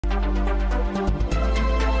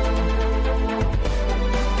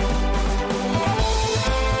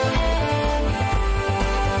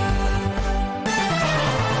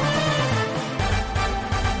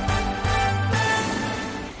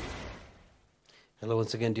Hello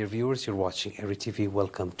once again, dear viewers. You're watching ERi-TV.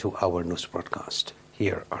 Welcome to our news broadcast.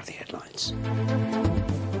 Here are the headlines.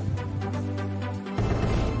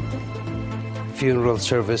 Funeral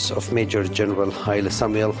service of Major General Haile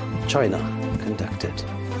Samuel, China, conducted.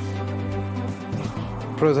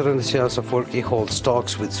 President Isias Afwerki holds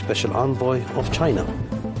talks with Special Envoy of China.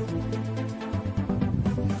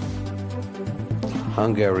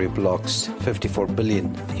 Hungary blocks 54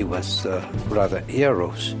 billion euros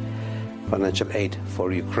financial aid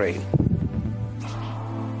for Ukraine.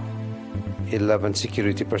 11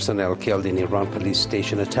 security personnel killed in Iran police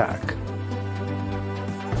station attack.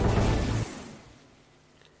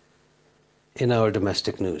 In our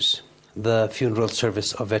domestic news, the funeral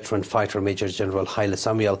service of veteran fighter Major General Haile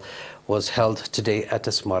Samuel was held today at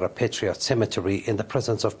Asmara Patriot Cemetery in the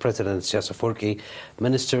presence of President Isias Afwerki,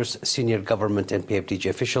 ministers, senior government and PFDG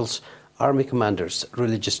officials, army commanders,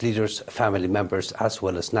 religious leaders, family members, as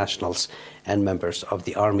well as nationals and members of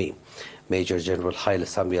the army. Major General Haile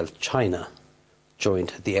Samuel, China, joined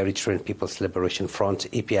the Eritrean People's Liberation Front,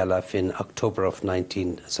 EPLF, in October of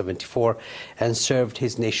 1974 and served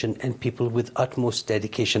his nation and people with utmost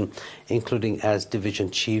dedication, including as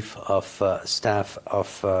Division Chief of Staff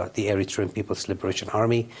of the Eritrean People's Liberation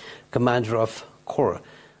Army, Commander of Corps,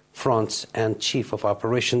 Fronts, and Chief of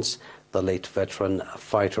Operations. The late veteran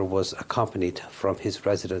fighter was accompanied from his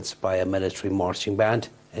residence by a military marching band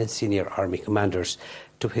and senior army commanders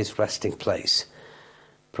to his resting place.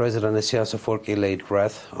 President Isias Afwerki laid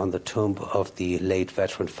wreath on the tomb of the late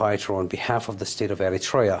veteran fighter on behalf of the state of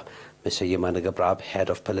Eritrea. Mr. Yemane Gabrab, head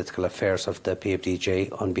of political affairs of the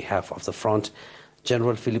PFDJ, on behalf of the front.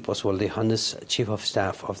 General Philippos Wolde-Hannes, Chief of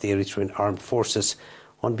Staff of the Eritrean Armed Forces,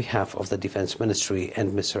 on behalf of the Defense Ministry,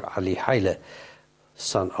 and Mr. Ali Haile,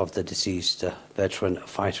 son of the deceased veteran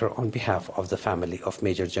fighter, on behalf of the family of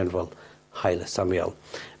Major General Haile Samuel.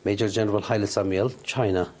 Major General Haile Samuel,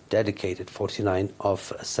 China, dedicated 49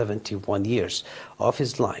 of 71 years of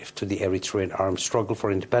his life to the Eritrean armed struggle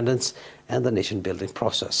for independence and the nation-building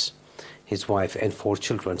process. His wife and 4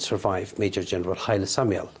 children survive Major General Haile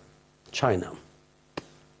Samuel, China.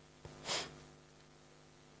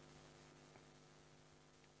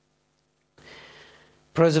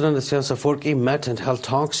 President Isias Afwerki met and held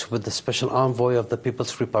talks with the Special Envoy of the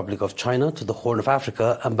People's Republic of China to the Horn of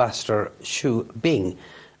Africa, Ambassador Xu Bing,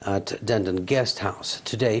 at Denden Guest House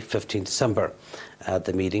today, 15 December. At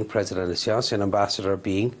the meeting, President Isias and Ambassador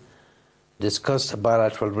Bing discussed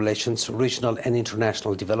bilateral relations, regional and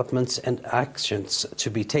international developments, and actions to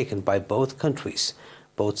be taken by both countries.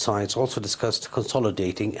 Both sides also discussed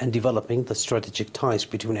consolidating and developing the strategic ties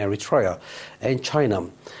between Eritrea and China.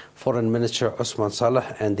 Foreign Minister Osman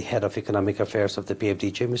Saleh and the head of economic affairs of the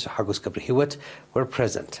PFDJ, Mr. Hagus Gabrihiwet, were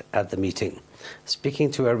present at the meeting.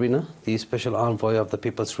 Speaking to ERINA, the Special Envoy of the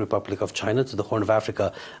People's Republic of China to the Horn of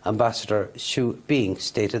Africa, Ambassador Xu Bing,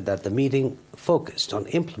 stated that the meeting focused on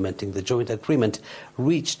implementing the joint agreement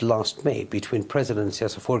reached last May between President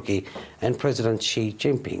Isias Afwerki and President Xi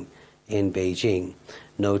Jinping in Beijing,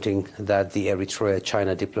 noting that the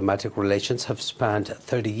Eritrea-China diplomatic relations have spanned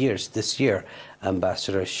 30 years this year.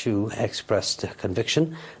 Ambassador Xu expressed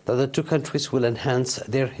conviction that the two countries will enhance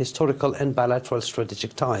their historical and bilateral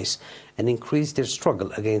strategic ties and increase their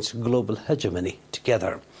struggle against global hegemony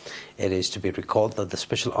together. It is to be recalled that the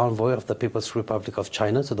Special Envoy of the People's Republic of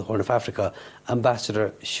China to the Horn of Africa,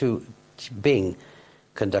 Ambassador Xu Bing,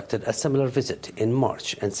 conducted a similar visit in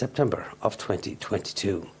March and September of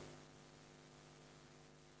 2022.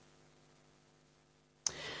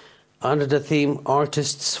 Under the theme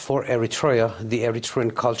Artists for Eritrea, the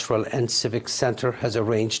Eritrean Cultural and Civic Center has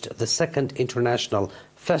arranged the second International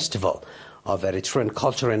Festival of Eritrean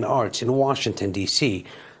Culture and Arts in Washington, D.C.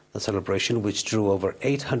 The celebration, which drew over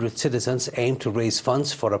 800 citizens, aimed to raise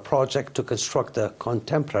funds for a project to construct a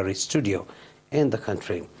contemporary studio in the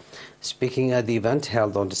country. Speaking at the event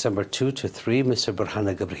held on December 2 to 3, Mr.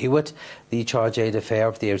 Burhana Gabrihiwet, the charge d'affaires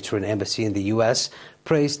of the Eritrean Embassy in the U.S.,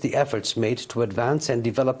 praised the efforts made to advance and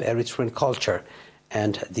develop Eritrean culture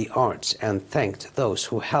and the arts and thanked those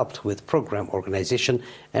who helped with program organization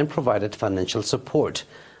and provided financial support.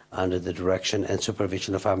 Under the direction and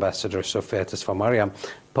supervision of Ambassador Sofia Tesfamariam,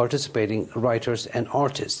 participating writers and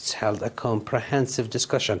artists held a comprehensive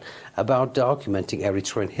discussion about documenting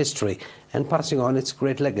Eritrean history and passing on its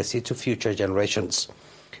great legacy to future generations.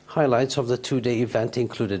 Highlights of the two-day event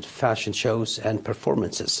included fashion shows and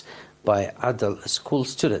performances by adult school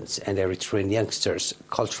students and Eritrean youngsters,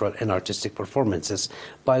 cultural and artistic performances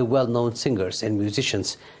by well-known singers and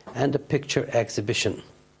musicians, and a picture exhibition.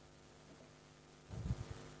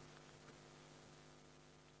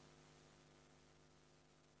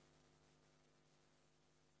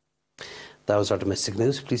 That was our domestic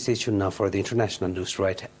news. Please stay tuned now for the international news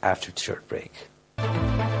right after the short break.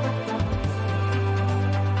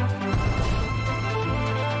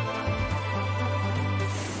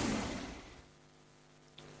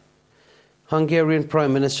 Hungarian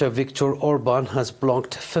Prime Minister Viktor Orban has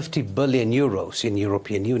blocked 50 billion euros in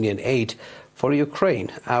European Union aid for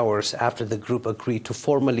Ukraine, hours after the group agreed to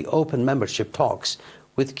formally open membership talks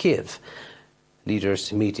with Kiev.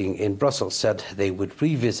 Leaders meeting in Brussels said they would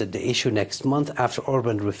revisit the issue next month after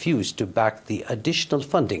Orban refused to back the additional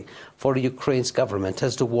funding for Ukraine's government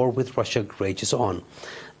as the war with Russia rages on.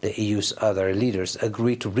 The EU's other leaders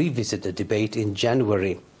agreed to revisit the debate in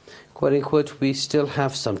January. "Quote unquote, we still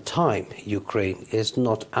have some time. Ukraine is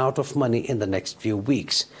not out of money in the next few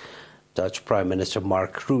weeks," Dutch Prime Minister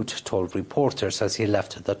Mark Rutte told reporters as he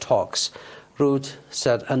left the talks. Rutte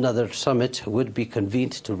said another summit would be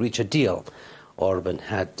convened to reach a deal. Orban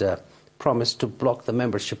had promised to block the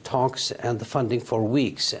membership talks and the funding for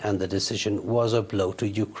weeks, and the decision was a blow to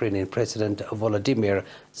Ukrainian President Volodymyr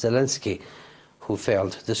Zelensky, who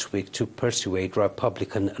failed this week to persuade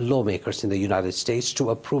Republican lawmakers in the United States to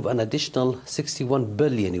approve an additional $61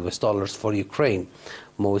 billion for Ukraine.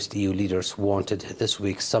 Most EU leaders wanted this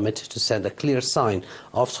week's summit to send a clear sign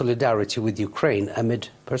of solidarity with Ukraine amid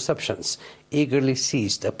perceptions eagerly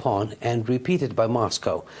seized upon and repeated by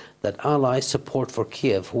Moscow that allies' support for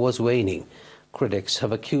Kiev was waning. Critics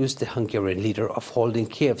have accused the Hungarian leader of holding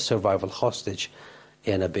Kiev's survival hostage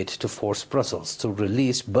in a bid to force Brussels to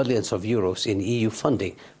release billions of euros in EU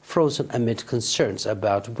funding, frozen amid concerns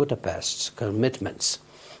about Budapest's commitments.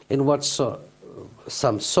 In what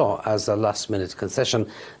some saw as a last-minute concession,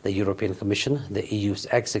 the European Commission, the EU's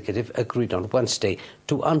executive, agreed on Wednesday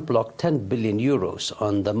to unblock 10 billion euros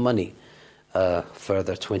on the money.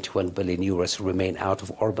 Further 21 billion euros remain out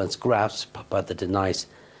of Orban's grasp, but it denies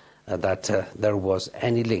that there was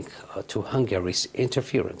any link to Hungary's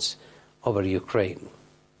interference over Ukraine.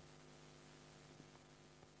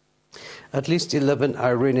 At least 11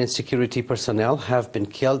 Iranian security personnel have been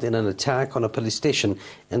killed in an attack on a police station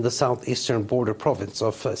in the southeastern border province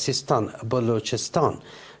of Sistan, Balochistan,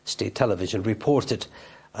 state television reported.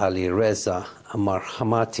 Ali Reza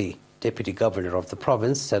Marhamati, deputy governor of the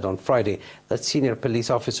province, said on Friday that senior police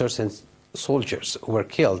officers and soldiers were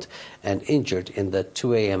killed and injured in the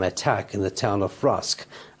 2 a.m. attack in the town of Rask,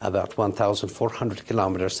 about 1,400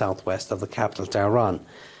 kilometers southwest of the capital Tehran.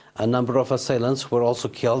 A number of assailants were also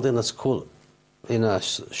killed in a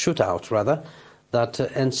shootout that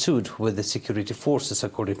ensued with the security forces,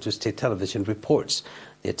 according to state television reports.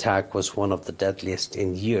 The attack was one of the deadliest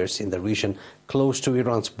in years in the region close to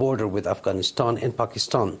Iran's border with Afghanistan and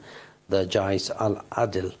Pakistan. The Jais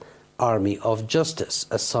al-Adil Army of Justice,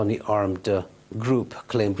 a Sunni armed group,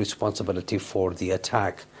 claimed responsibility for the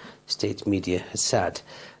attack, state media has said.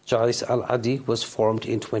 Jais al-Adil was formed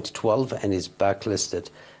in 2012 and is blacklisted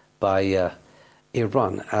by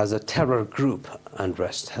Iran as a terror group.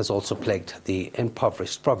 Unrest has also plagued the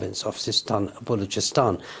impoverished province of Sistan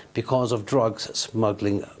Balochistan because of drugs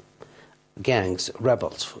smuggling gangs,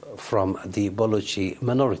 rebels from the Balochi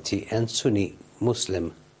minority and Sunni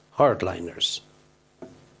Muslim hardliners.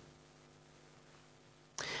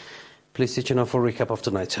 Please stay tuned now for a recap of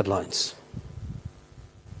tonight's headlines.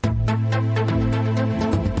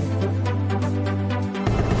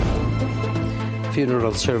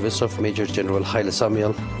 Funeral service of Major General Haile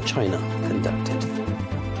Samuel, China, conducted.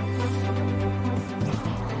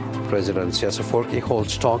 President Sias Afwerki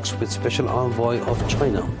holds talks with Special Envoy of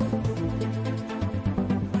China.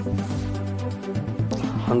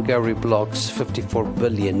 Hungary blocks 54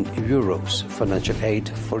 billion euros financial aid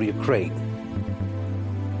for Ukraine.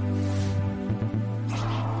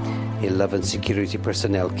 11 security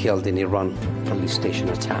personnel killed in Iran police station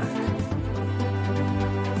attack.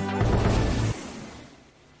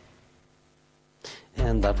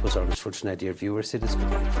 And that was our news for tonight, dear viewers. It is good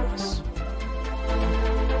night for us.